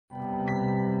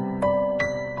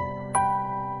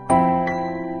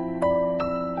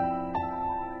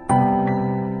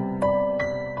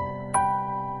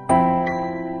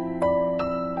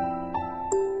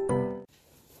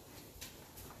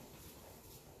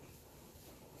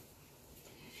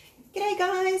Hey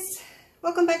guys,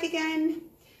 welcome back again.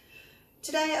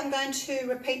 Today I'm going to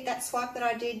repeat that swipe that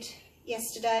I did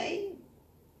yesterday,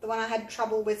 the one I had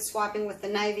trouble with swiping with the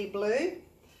navy blue,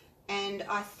 and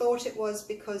I thought it was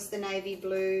because the navy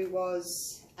blue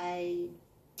was a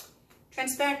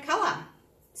transparent colour.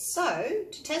 So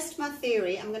to test my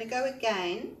theory, I'm going to go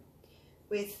again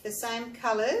with the same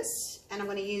colours and I'm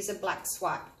going to use a black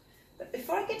swipe. But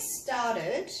before I get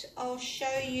started, I'll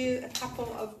show you a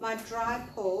couple of my dry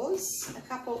pours, a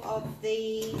couple of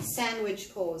the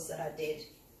sandwich pours that I did.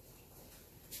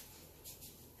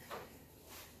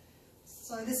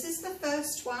 So this is the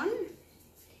first one.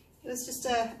 It was just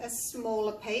a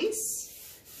smaller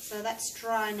piece. So that's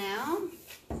dry now.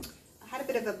 I had a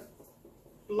bit of a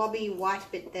blobby white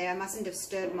bit there. I mustn't have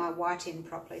stirred my white in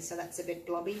properly, so that's a bit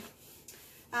blobby.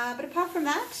 But apart from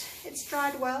that, it's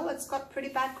dried well. It's got pretty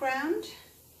background.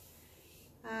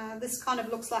 This kind of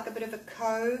looks like a bit of a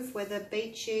cove where the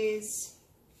beach is,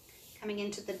 coming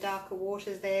into the darker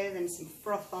waters there, then some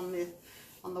froth on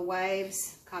the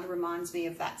waves. Kind of reminds me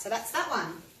of that. So that's that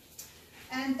one.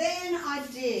 And then I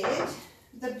did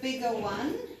the bigger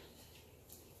one.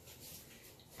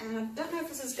 And I don't know if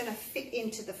this is going to fit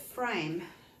into the frame.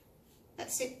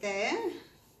 That's it there.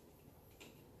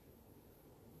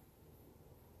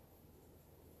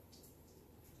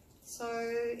 So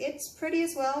it's pretty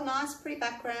as well, nice, pretty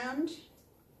background.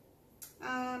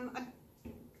 I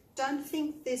don't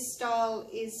think this style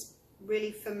is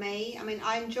really for me. I mean,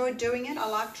 I enjoy doing it. I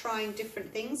like trying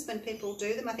different things when people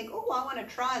do them. I think, oh, I want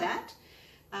to try that,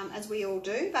 as we all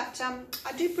do. But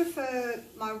I do prefer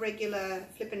my regular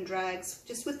flip and drags,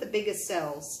 just with the bigger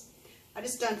cells. I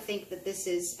just don't think that this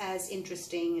is as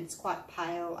interesting. It's quite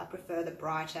pale. I prefer the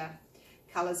brighter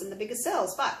colours and the bigger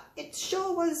cells, but it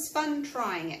sure was fun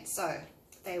trying it. So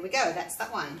there we go, that's that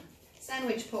one.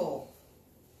 Sandwich pour.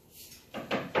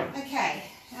 Okay,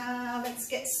 let's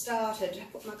get started.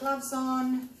 Put my gloves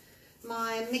on.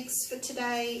 My mix for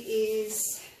today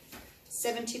is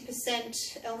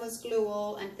 70% Elmer's glue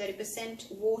oil and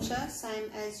 30% water,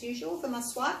 same as usual for my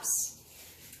swipes.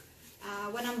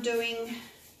 When I'm doing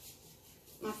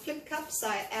my flip cups,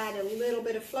 I add a little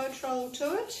bit of Floetrol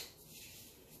to it.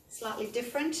 Slightly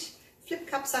different. Flip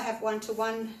cups I have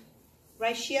 1:1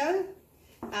 ratio.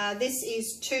 This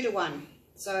is 2:1.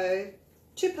 So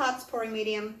 2 parts pouring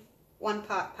medium, 1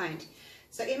 part paint.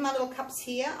 So in my little cups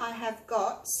here I have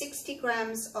got 60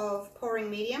 grams of pouring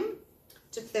medium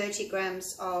to 30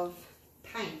 grams of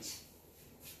paint.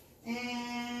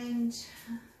 And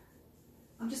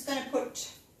I'm just going to put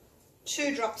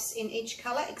 2 drops in each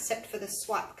colour except for the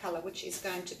swipe colour, which is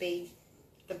going to be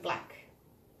the black.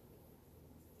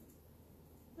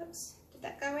 Oops, did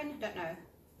that go in? I don't know.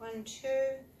 1, 2,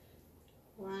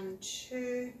 1,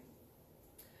 2.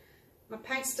 My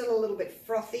paint's still a little bit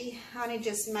frothy. I only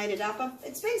just made it up.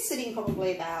 It's been sitting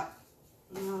probably about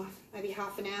maybe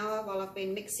half an hour while I've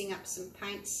been mixing up some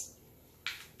paints.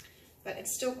 But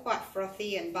it's still quite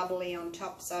frothy and bubbly on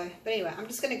top. So, but anyway, I'm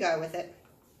just going to go with it.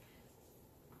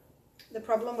 The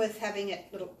problem with having it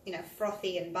little,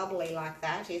 frothy and bubbly like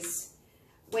that is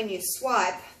when you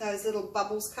swipe, those little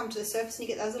bubbles come to the surface and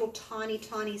you get those little tiny,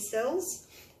 tiny cells,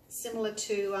 similar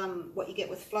to what you get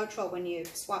with Floetrol. When you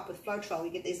swipe with Floetrol,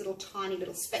 you get these little tiny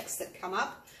little specks that come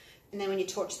up, and then when you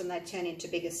torch them, they turn into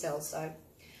bigger cells. So,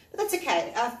 but that's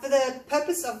okay. For the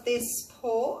purpose of this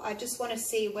pour, I just want to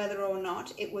see whether or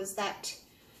not it was that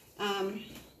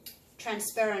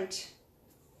transparent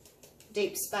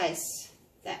deep space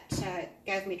that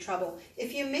gave me trouble.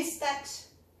 If you missed that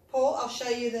pour, I'll show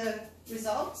you the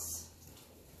results.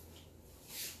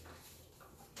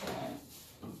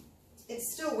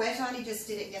 It's still wet, I only just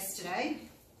did it yesterday.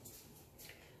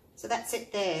 So that's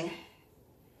it there.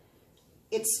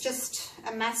 It's just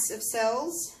a mass of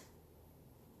cells.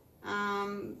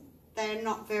 They're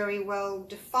not very well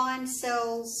defined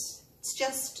cells. It's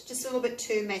just a little bit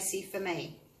too messy for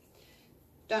me.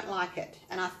 Don't like it.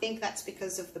 And I think that's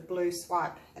because of the blue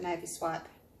swipe, the navy swipe.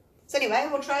 So anyway,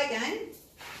 we'll try again.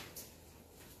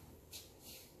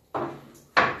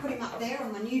 Put him up there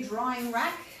on my new drying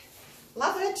rack.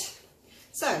 Love it.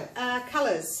 So,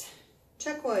 colours.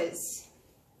 Turquoise.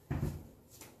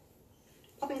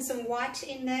 Popping some white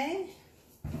in there.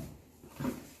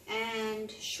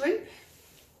 And shrimp.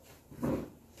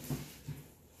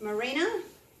 Marina.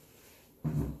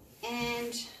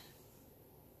 And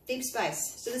deep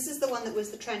space. So this is the one that was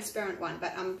the transparent one,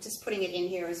 but I'm just putting it in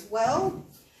here as well,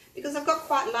 because I've got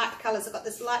quite light colours. I've got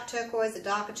this light turquoise, a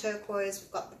darker turquoise,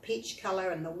 we've got the peach colour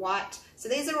and the white. So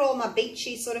these are all my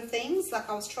beachy sort of things, like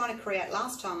I was trying to create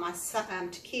last time, my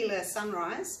tequila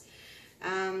sunrise.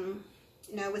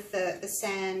 With the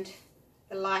sand,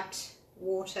 the light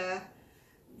water,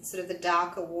 sort of the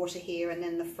darker water here and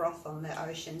then the froth on the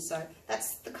ocean. So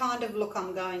that's the kind of look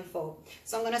I'm going for.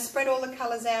 So I'm going to spread all the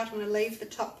colours out. I'm going to leave the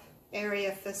top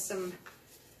area for some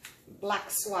black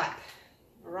swipe.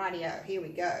 Rightio, here we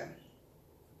go.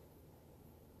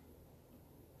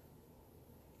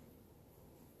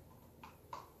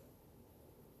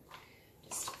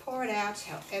 Just pour it out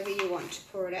however you want to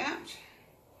pour it out.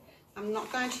 I'm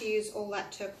not going to use all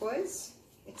that turquoise.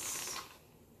 It's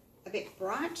a bit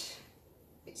bright,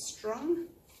 a bit strong.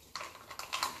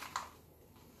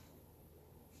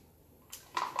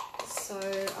 So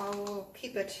I will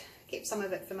keep some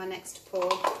of it for my next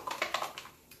pour.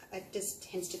 It just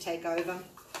tends to take over.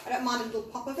 I don't mind a little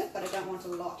pop of it, but I don't want a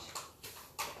lot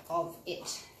of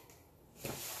it.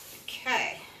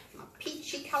 Okay, my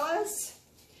peachy colours.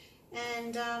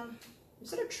 And I'm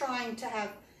sort of trying to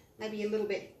have maybe a little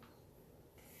bit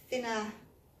thinner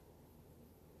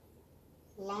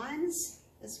lines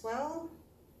as well.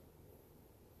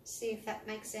 See if that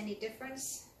makes any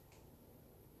difference.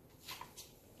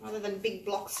 Rather than big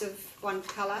blocks of one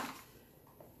colour,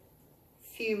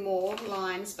 few more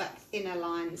lines but thinner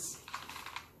lines.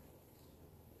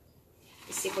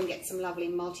 Let's see if we can get some lovely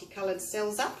multicoloured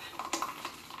cells up,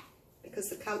 because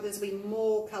there's will be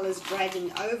more colours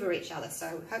dragging over each other,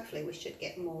 so hopefully we should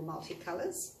get more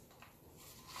multicolours.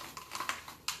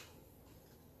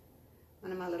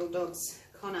 One of my little dogs,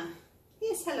 Connor.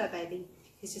 Yes, hello baby.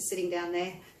 He's just sitting down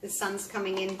there. The sun's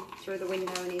coming in through the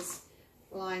window and he's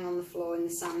lying on the floor in the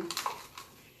sun.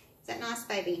 Is that nice,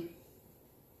 baby?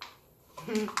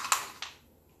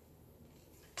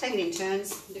 Take it in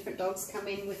turns. Different dogs come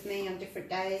in with me on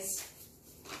different days.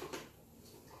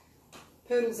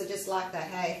 Poodles are just like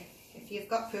that, hey? If you've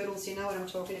got poodles, you know what I'm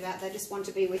talking about. They just want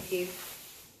to be with you.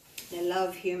 They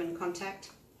love human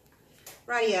contact.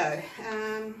 Rightio.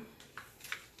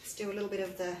 Let's do a little bit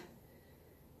of the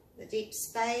deep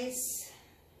space.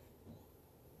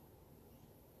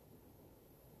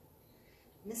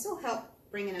 And this will help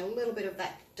bring in a little bit of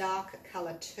that darker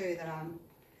colour too that I'm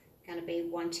going to be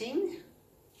wanting.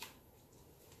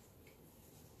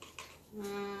 I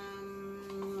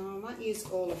might use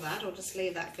all of that, or just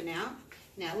leave that for now.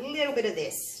 Now a little bit of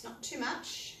this, not too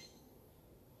much.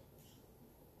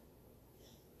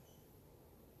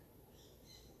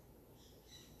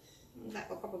 That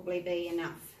will probably be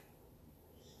enough.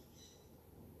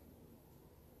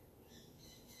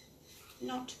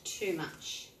 Not too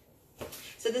much.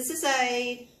 So this is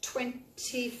a 12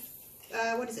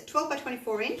 by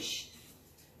 24 inch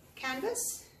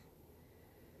canvas.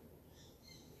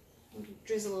 I'll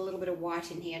drizzle a little bit of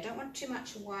white in here. I don't want too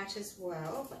much white as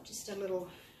well, but just a little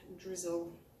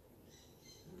drizzle.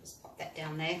 I'll just pop that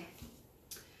down there.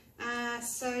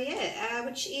 So yeah,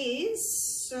 which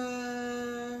is,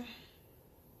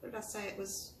 what did I say it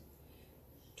was?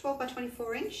 12 by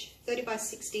 24 inch, 30 by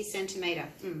 60 centimetre.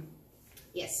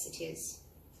 Yes, it is.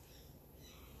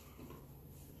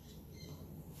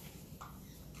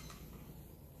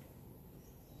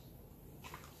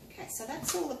 Okay, so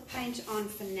that's all the paint on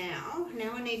for now.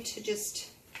 Now I need to just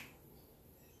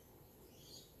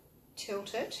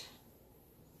tilt it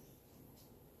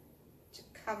to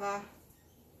cover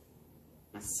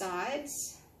my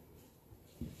sides.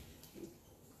 I'm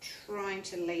trying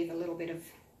to leave a little bit of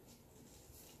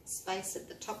space at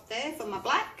the top there for my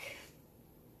black.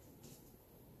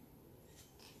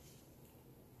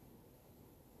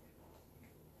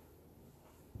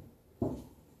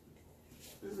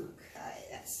 Okay,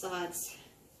 that side's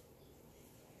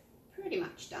pretty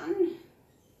much done.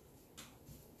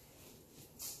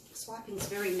 Swiping's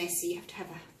very messy. You have to have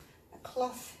a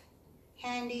cloth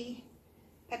handy,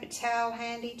 paper towel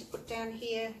handy to put down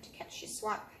here to catch your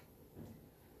swipe.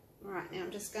 Alright, now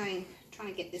I'm just trying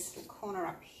to get this little corner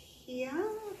up here.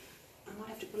 I might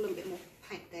have to put a little bit more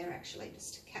paint there actually,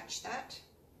 just to catch that.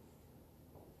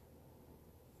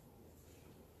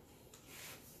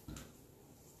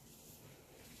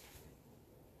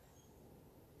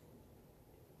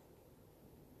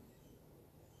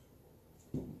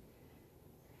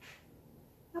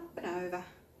 Up and over.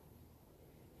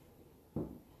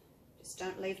 Just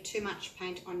don't leave too much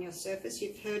paint on your surface.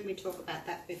 You've heard me talk about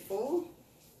that before.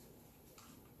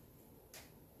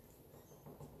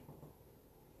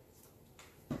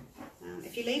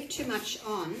 If you leave too much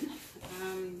on,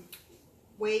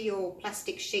 where your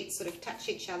plastic sheets sort of touch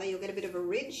each other, you'll get a bit of a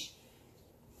ridge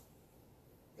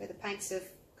where the paints are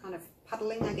kind of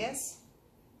puddling, I guess.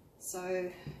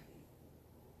 So,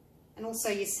 and also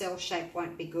your cell shape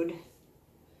won't be good.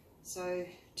 So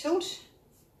tilt.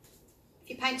 If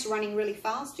your paint's running really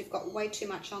fast, you've got way too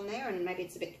much on there and maybe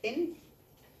it's a bit thin.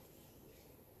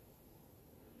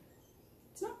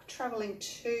 It's not travelling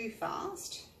too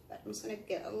fast. but I'm just going to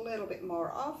get a little bit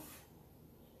more off.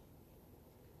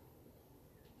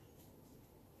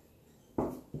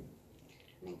 And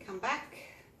then come back.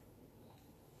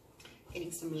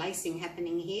 Getting some lacing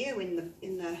happening here in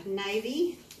the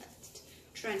navy, that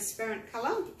transparent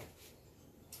colour.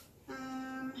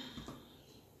 I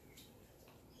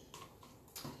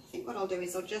think what I'll do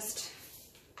is I'll just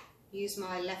use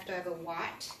my leftover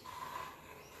white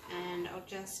and I'll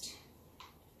just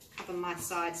cover my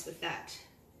sides with that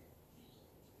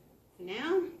for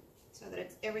now, so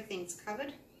that everything's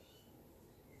covered.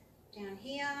 Down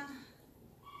here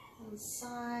on the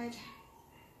side.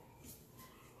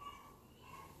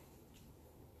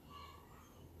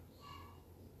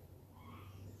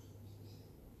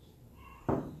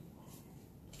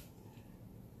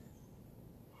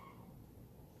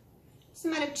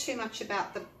 Doesn't matter too much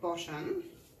about the bottom,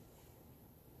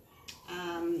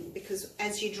 because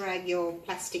as you drag your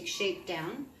plastic sheet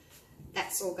down,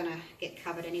 that's all going to get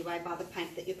covered anyway by the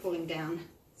paint that you're pulling down,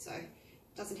 so it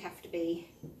doesn't have to be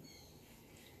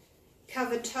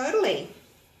covered totally.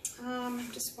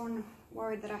 I'm just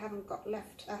worried that I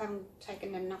haven't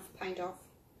taken enough paint off.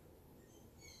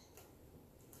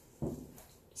 It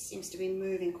seems to be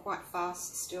moving quite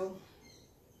fast still.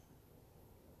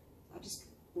 I just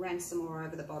ran some more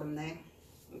over the bottom there.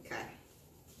 Okay.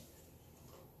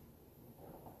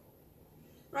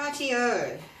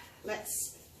 Rightio,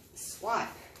 let's swipe.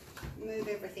 Move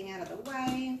everything out of the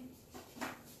way.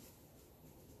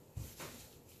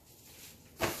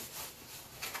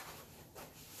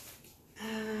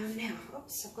 Now,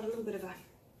 oops, I've got a little bit of a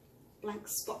blank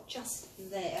spot just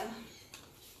there.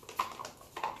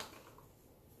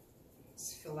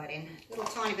 Let's fill that in. A little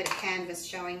tiny bit of canvas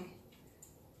showing.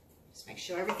 Just make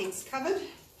sure everything's covered.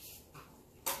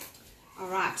 All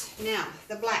right, now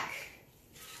the black.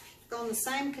 Gone the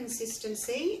same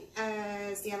consistency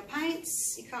as the other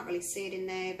paints. You can't really see it in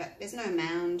there, but there's no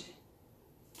mound.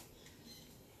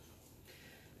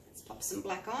 Let's pop some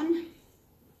black on.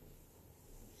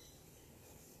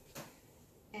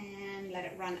 And let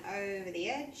it run over the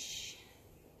edge.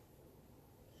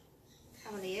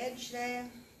 Cover the edge there.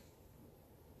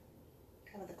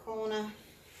 Cover the corner.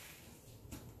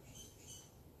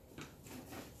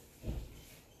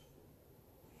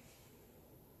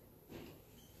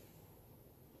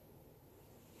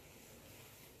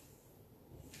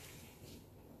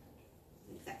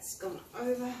 That's gone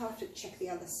over. I'll have to check the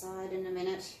other side in a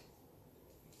minute.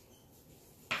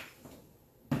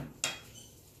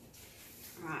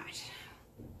 Right,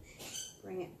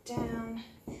 bring it down,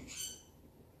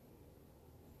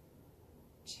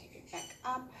 take it back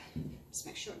up, just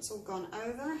make sure it's all gone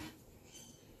over.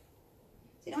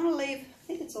 So you don't want to leave, I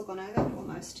think it's all gone over,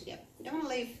 almost, yep. You don't want to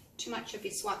leave too much of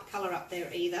your swipe colour up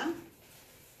there either.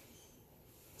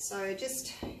 So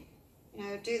just, you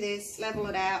know, do this, level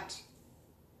it out,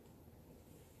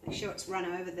 make sure it's run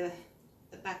over the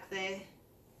back there.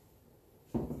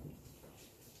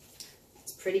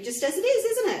 Pretty just as it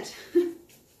is, isn't it?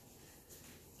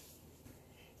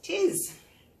 It is.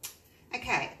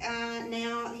 Okay,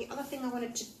 now the other thing I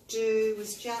wanted to do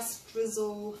was just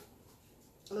drizzle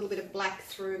a little bit of black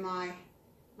through my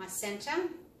center,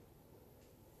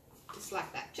 just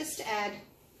like that, just to add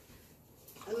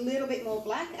a little bit more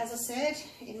black. As I said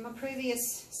in my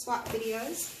previous swipe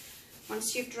videos,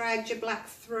 once you've dragged your black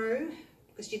through,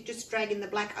 because you're just dragging the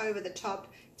black over the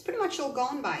top, it's pretty much all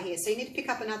gone by here, so you need to pick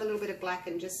up another little bit of black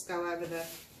and just go over the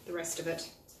rest of it,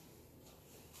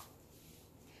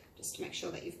 just to make sure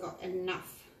that you've got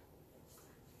enough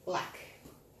black.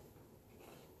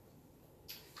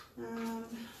 I'll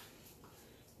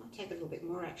take a little bit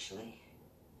more actually,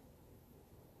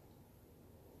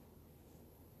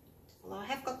 although I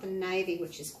have got the navy,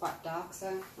 which is quite dark,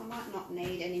 so I might not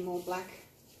need any more black.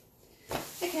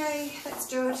 Okay, let's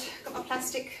do it. Got my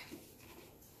plastic.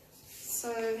 So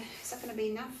is that going to be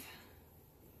enough?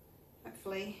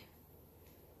 Hopefully.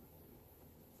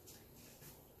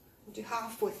 I'll do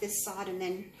half with this side and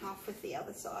then half with the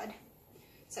other side.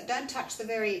 So don't touch the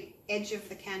very edge of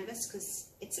the canvas because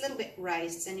it's a little bit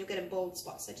raised and you'll get a bald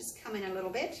spot. So just come in a little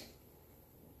bit.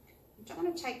 I don't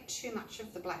want to take too much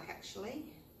of the black actually.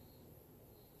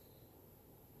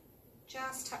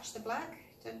 Just touch the black.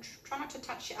 Don't, try not to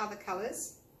touch your other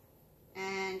colours.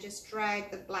 And just drag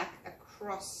the black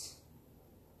across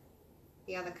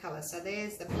the other colour. So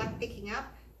there's the black picking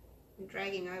up and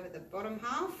dragging over the bottom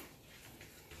half.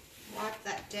 Wipe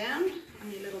that down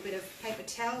on your little bit of paper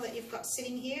towel that you've got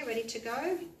sitting here ready to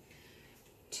go.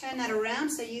 Turn that around,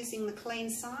 so using the clean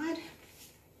side.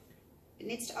 It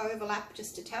needs to overlap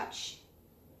just a touch.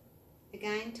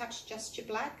 Again, touch just your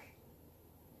black.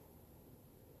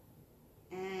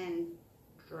 And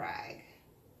drag.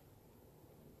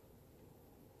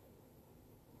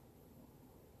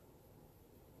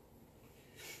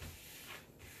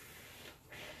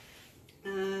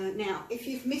 Now, if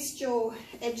you've missed your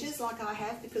edges like I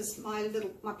have, because my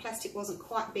plastic wasn't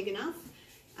quite big enough,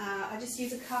 I just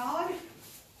use a card.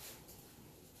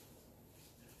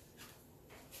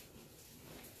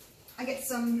 I get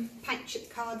some paint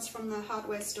chip cards from the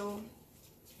hardware store.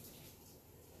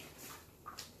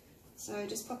 So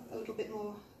just pop a little bit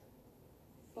more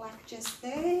black just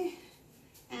there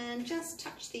and just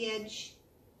touch the edge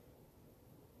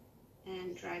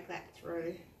and drag that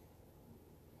through.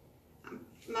 I'm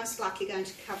most likely going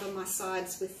to cover my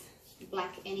sides with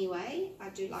black anyway. I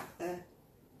do like the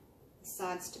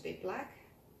sides to be black.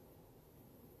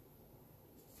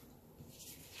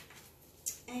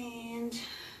 And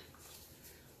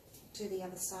do the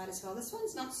other side as well. This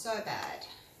one's not so bad.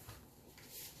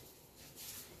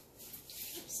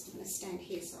 Oops, I'm going to stand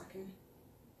here so I can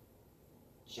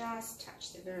just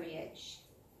touch the very edge.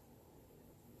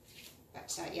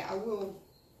 But yeah, I will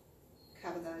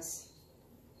cover those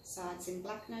sides in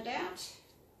black, no doubt,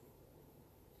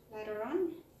 later on.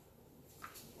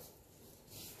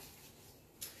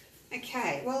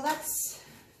 Okay, well that's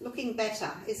looking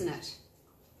better, isn't it?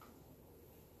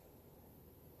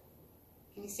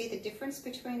 Can you see the difference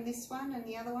between this one and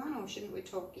the other one, or shouldn't we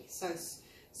talk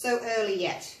so early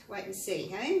yet? Wait and see,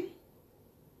 hey?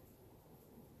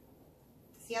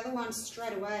 The other one,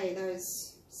 straight away,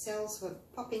 those cells were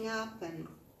popping up and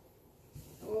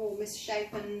all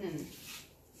misshapen, and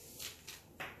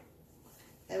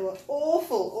they were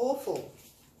awful, awful.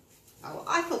 Oh, well,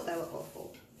 I thought they were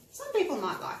awful. Some people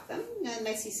might like them, you know,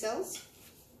 messy cells.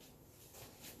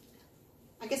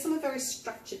 I guess I'm a very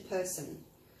structured person.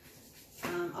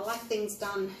 I like things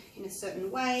done in a certain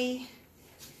way.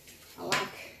 I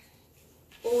like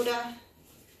order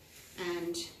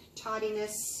and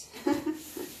tidiness.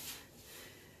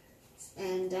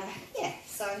 And yeah,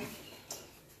 so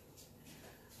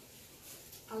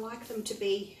I like them to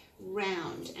be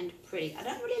round and pretty. I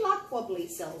don't really like wobbly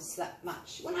cells that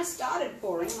much. When I started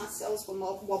pouring, my cells were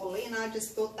more wobbly and I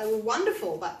just thought they were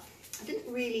wonderful, but I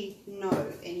didn't really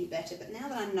know any better. But now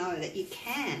that I know that you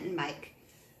can make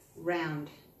round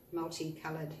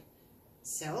multicoloured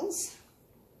cells,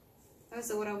 those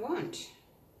are what I want.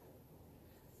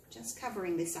 Just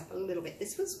covering this up a little bit.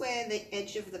 This was where the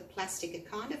edge of the plastic had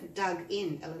kind of dug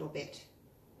in a little bit.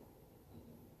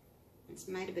 It's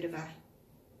made a bit of a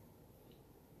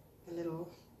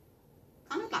little,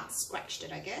 kind of like scratched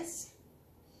it, I guess.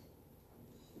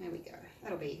 There we go.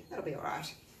 That'll be all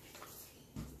right.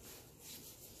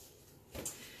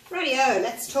 Rightio,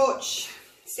 let's torch.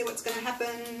 See what's going to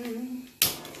happen.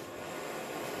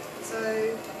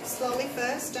 So slowly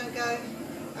first, don't go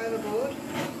overboard.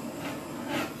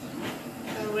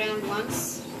 Go around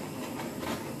once.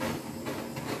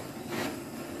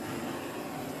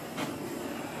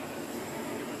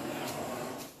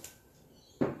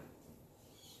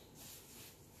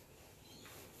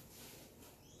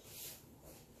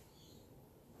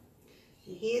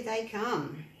 And here they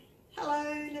come.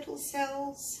 Hello, little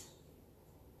cells.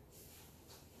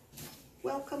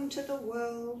 Welcome to the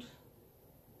world.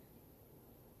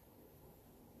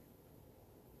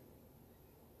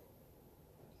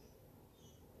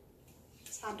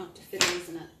 It's hard not to fiddle,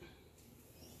 isn't it?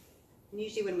 And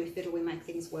usually when we fiddle, we make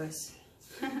things worse.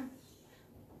 There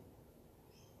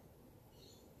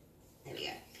we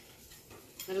go.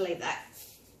 I'm going to leave that.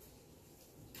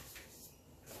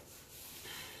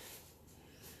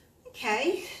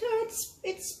 Okay, no,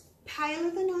 it's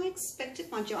paler than I expected.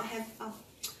 Mind you, I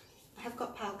have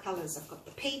got pale colours. I've got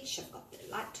the peach, I've got the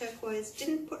light turquoise.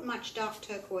 Didn't put much dark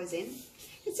turquoise in.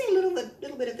 You can see a little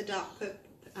bit of the dark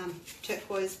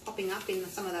turquoise popping up in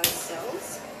some of those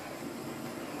cells.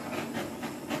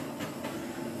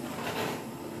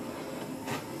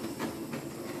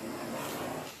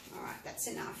 Alright, that's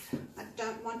enough. I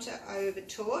don't want to over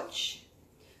torch.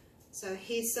 So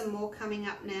here's some more coming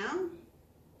up now.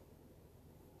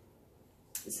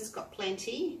 This has got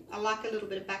plenty. I like a little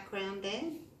bit of background there.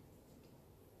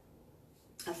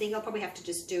 I think I'll probably have to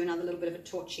just do another little bit of a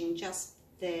torching just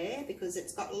there, because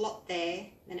it's got a lot there,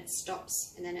 then it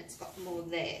stops, and then it's got more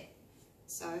there.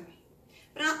 So,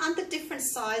 but aren't the different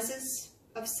sizes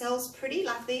of cells pretty?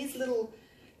 Like these little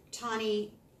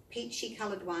tiny peachy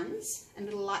coloured ones and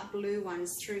little light blue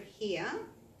ones through here,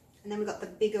 and then we've got the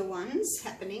bigger ones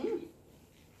happening.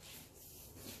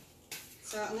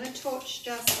 So I'm going to torch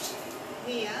just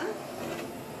here,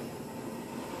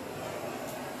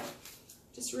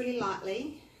 just really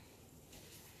lightly.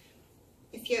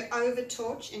 If you over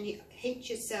torch and you heat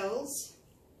your cells,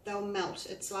 they'll melt.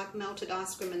 It's like melted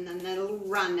ice cream, and then they'll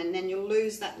run, and then you'll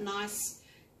lose that nice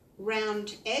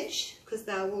round edge because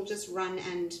they will just run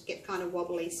and get kind of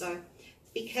wobbly. So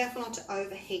be careful not to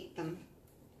overheat them.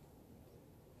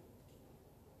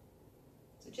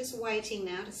 So just waiting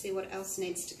now to see what else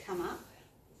needs to come up.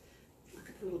 I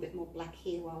could put a little bit more black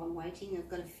here while I'm waiting. I've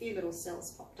got a few little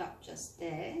cells popped up just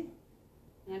there.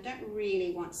 And I don't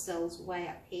really want cells way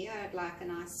up here. I'd like a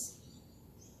nice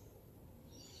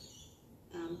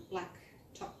black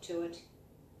top to it.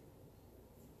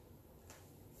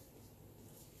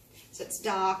 So it's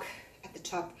dark at the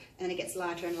top, and then it gets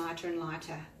lighter and lighter and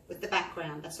lighter with the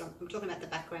background. That's what I'm talking about, the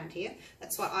background here.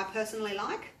 That's what I personally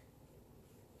like.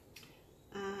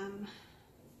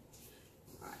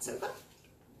 Alright, so we've got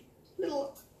a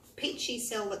little peachy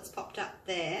cell that's popped up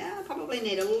there. I probably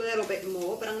need a little bit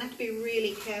more, but I'm going to have to be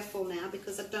really careful now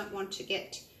because I don't want to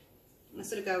get, I'm going to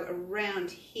sort of go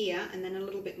around here and then a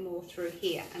little bit more through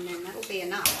here, and then that'll be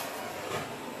enough.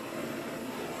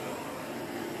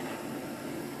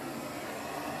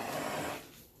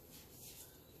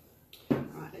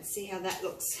 Alright, let's see how that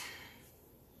looks.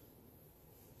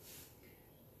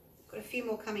 Got a few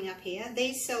more coming up here.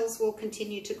 These cells will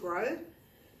continue to grow.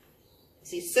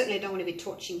 So you certainly don't want to be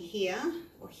torching here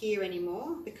or here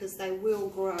anymore because they will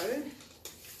grow. A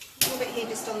little bit here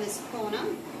just on this corner.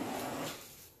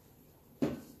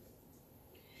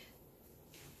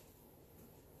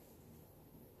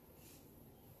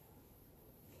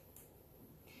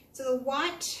 So the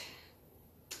white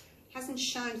hasn't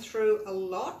shown through a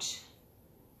lot.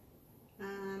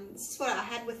 This is what I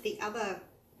had with the other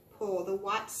pour. The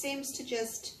white seems to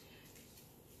just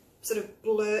sort of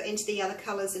blur into the other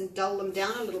colours and dull them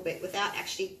down a little bit without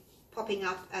actually popping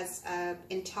up as an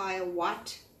entire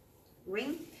white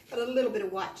ring. Got a little bit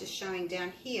of white just showing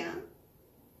down here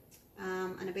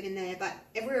and a bit in there, but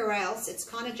everywhere else it's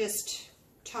kind of just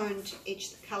toned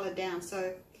each colour down.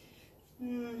 So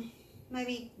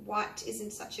maybe white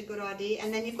isn't such a good idea.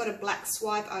 And then you've got a black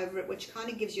swipe over it, which kind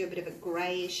of gives you a bit of a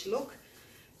greyish look.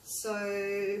 So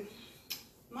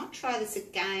I might try this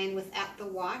again without the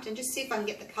white and just see if I can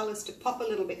get the colours to pop a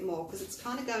little bit more, because it's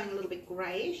kind of going a little bit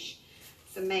greyish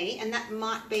for me, and that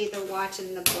might be the white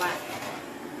and the black.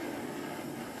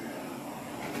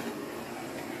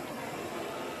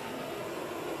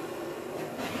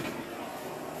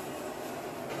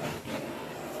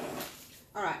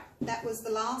 Alright, that was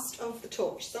the last of the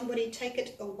torch. Somebody take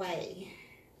it away.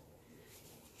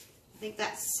 I think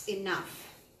that's enough.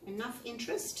 Enough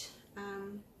interest.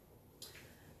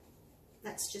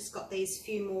 That's just got these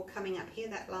few more coming up here,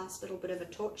 that last little bit of a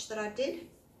torch that I did.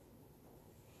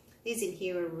 These in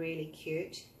here are really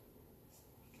cute.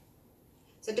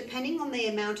 So depending on the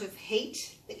amount of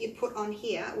heat that you put on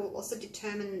here will also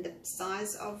determine the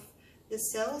size of the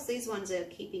cells. These ones are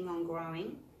keeping on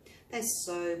growing. They're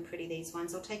so pretty, these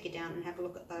ones. I'll take you down and have a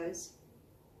look at those.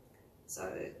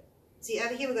 So see,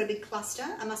 over here we've got a big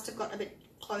cluster. I must have got a bit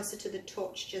closer to the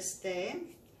torch just there.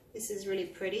 This is really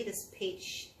pretty, this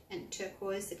peach and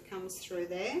turquoise that comes through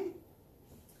there.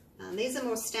 These are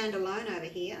more standalone over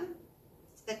here.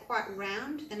 So they're quite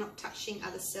round, they're not touching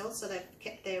other cells, so they've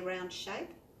kept their round shape.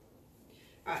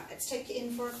 Alright, let's take you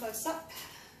in for a close-up.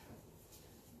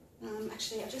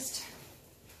 Actually, I'll just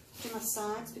do my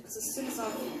sides, because as soon as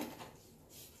I've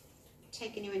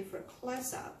taken you in for a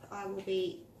close-up, I will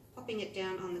be popping it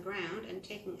down on the ground and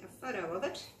taking a photo of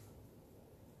it.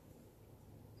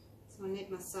 So I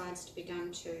need my sides to be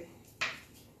done too.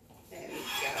 There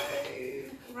we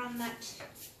go. Run that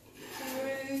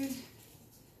through.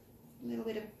 A little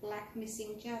bit of black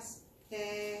missing just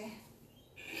there.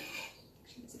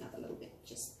 Actually, there's another little bit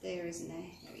just there, isn't there?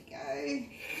 There we go.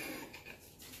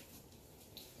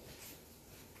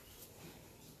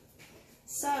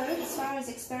 So, as far as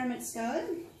experiments go,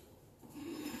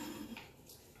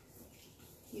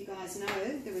 you guys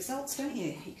know the results, don't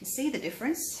you? You can see the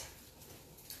difference.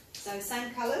 So,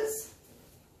 same colours.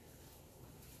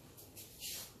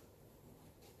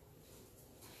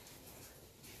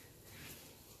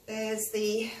 There's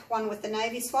the one with the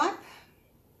navy swipe.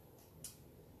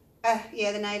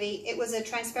 Yeah, the navy. It was a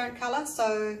transparent colour,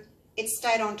 so it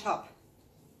stayed on top,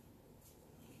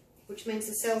 which means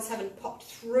the cells haven't popped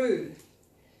through.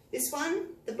 This one,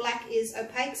 the black, is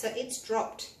opaque, so it's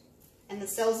dropped, and the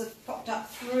cells have popped up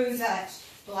through that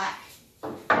black,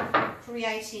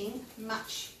 creating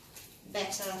much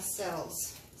better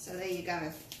cells. So there you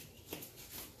go.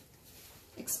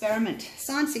 Experiment,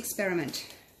 science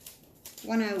experiment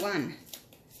 101.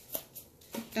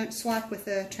 Don't swipe with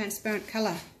a transparent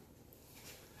colour.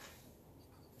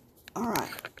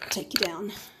 Alright, take you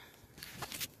down.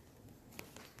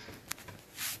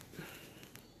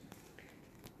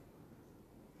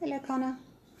 Hello, Connor.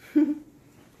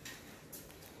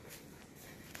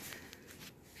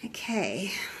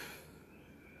 Okay.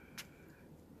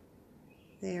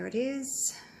 There it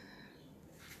is.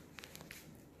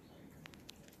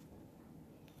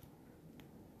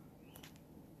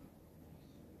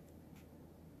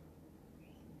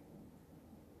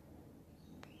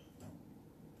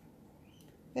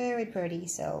 Very pretty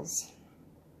cells.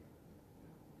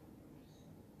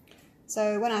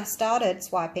 So when I started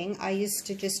swiping, I used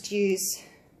to just use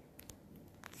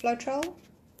Floetrol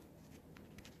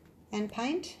and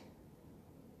paint,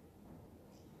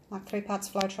 like 3 parts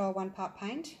Floetrol, 1 part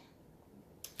paint.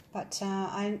 But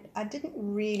I didn't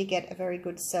really get a very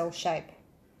good cell shape.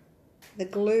 The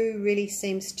glue really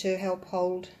seems to help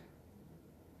hold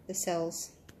the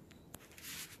cells.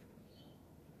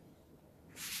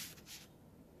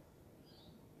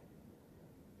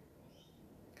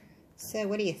 So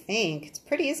what do you think? It's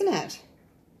pretty, isn't it?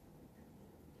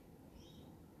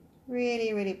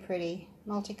 Really, really pretty.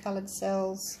 Multicolored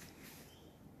cells.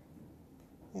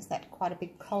 There's that quite a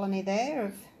big colony there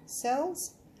of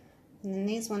cells. And then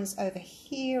these ones over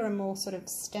here are more sort of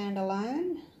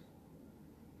standalone.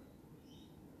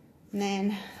 And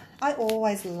then I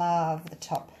always love the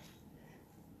top,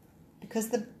 because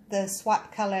the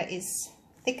swipe colour is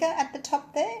thicker at the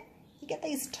top there. You get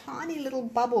these tiny little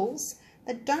bubbles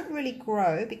that don't really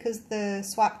grow because the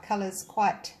swipe colour is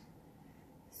quite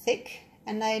thick,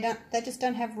 and they just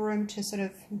don't have room to sort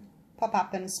of pop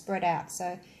up and spread out.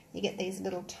 So you get these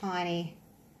little tiny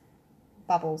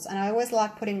bubbles, and I always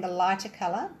like putting the lighter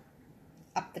colour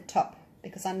up the top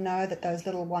because I know that those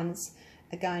little ones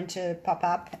are going to pop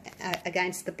up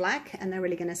against the black and they're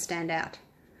really going to stand out.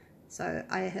 So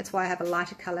that's why I have a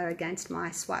lighter colour against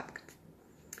my swipe.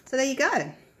 So there you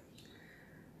go.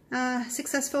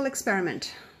 Successful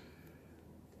experiment.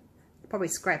 Probably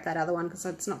scrap that other one because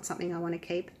it's not something I want to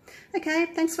keep. Okay,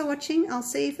 thanks for watching. I'll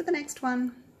see you for the next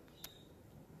one.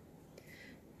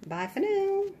 Bye for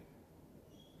now.